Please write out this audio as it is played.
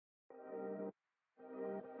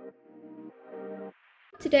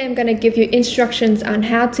Today I'm going to give you instructions on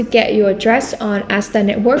how to get your address on Astar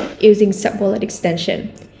network using SubWallet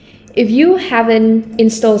extension. If you haven't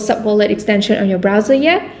installed SubWallet extension on your browser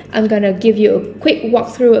yet, I'm going to give you a quick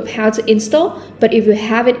walkthrough of how to install, but if you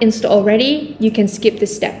have it installed already, you can skip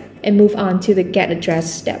this step and move on to the get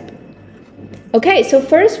address step. Okay, so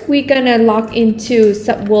first we're going to log into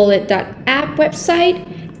subwallet.app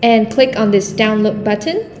website and click on this download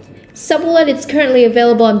button. SubWallet is currently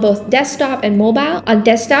available on both desktop and mobile. On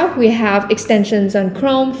desktop, we have extensions on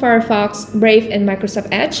Chrome, Firefox, Brave, and Microsoft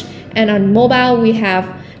Edge. And on mobile, we have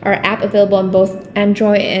our app available on both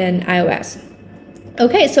Android and iOS.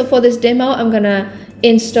 Okay, so for this demo, I'm gonna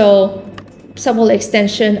install SubWallet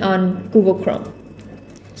extension on Google Chrome.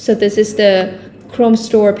 So this is the Chrome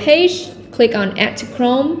Store page. Click on Add to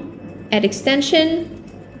Chrome, Add Extension,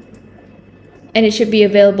 and it should be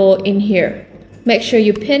available in here. Make sure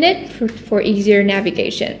you pin it for easier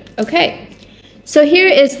navigation. Okay, so here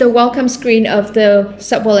is the welcome screen of the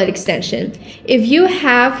SubWallet extension. If you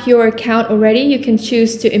have your account already, you can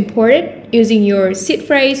choose to import it using your seed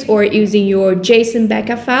phrase or using your JSON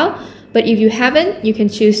backup file. But if you haven't, you can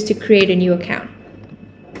choose to create a new account.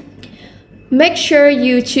 Make sure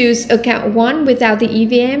you choose account 1 without the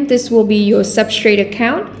EVM. This will be your substrate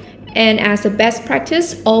account. And as a best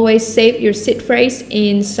practice, always save your seed phrase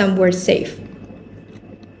in somewhere safe.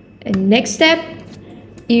 And next step,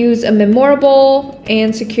 use a memorable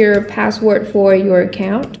and secure password for your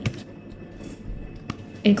account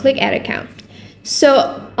and click Add Account.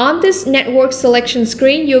 So on this network selection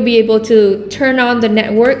screen, you'll be able to turn on the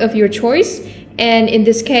network of your choice. And in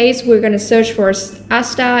this case, we're going to search for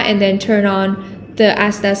Astar and then turn on the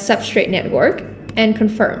Astar substrate network and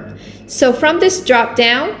confirm. So from this drop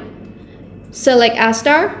down, select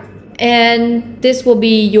Astar, and this will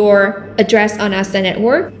be your address on Astar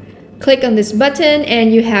network. Click on this button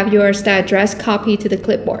and you have your Astar address copied to the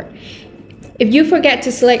clipboard. If you forget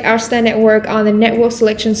to select Astar network on the network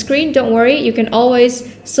selection screen, don't worry, you can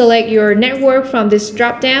always select your network from this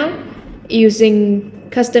drop down using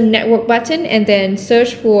custom network button and then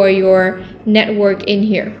search for your network in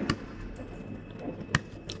here.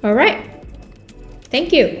 All right,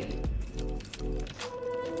 thank you.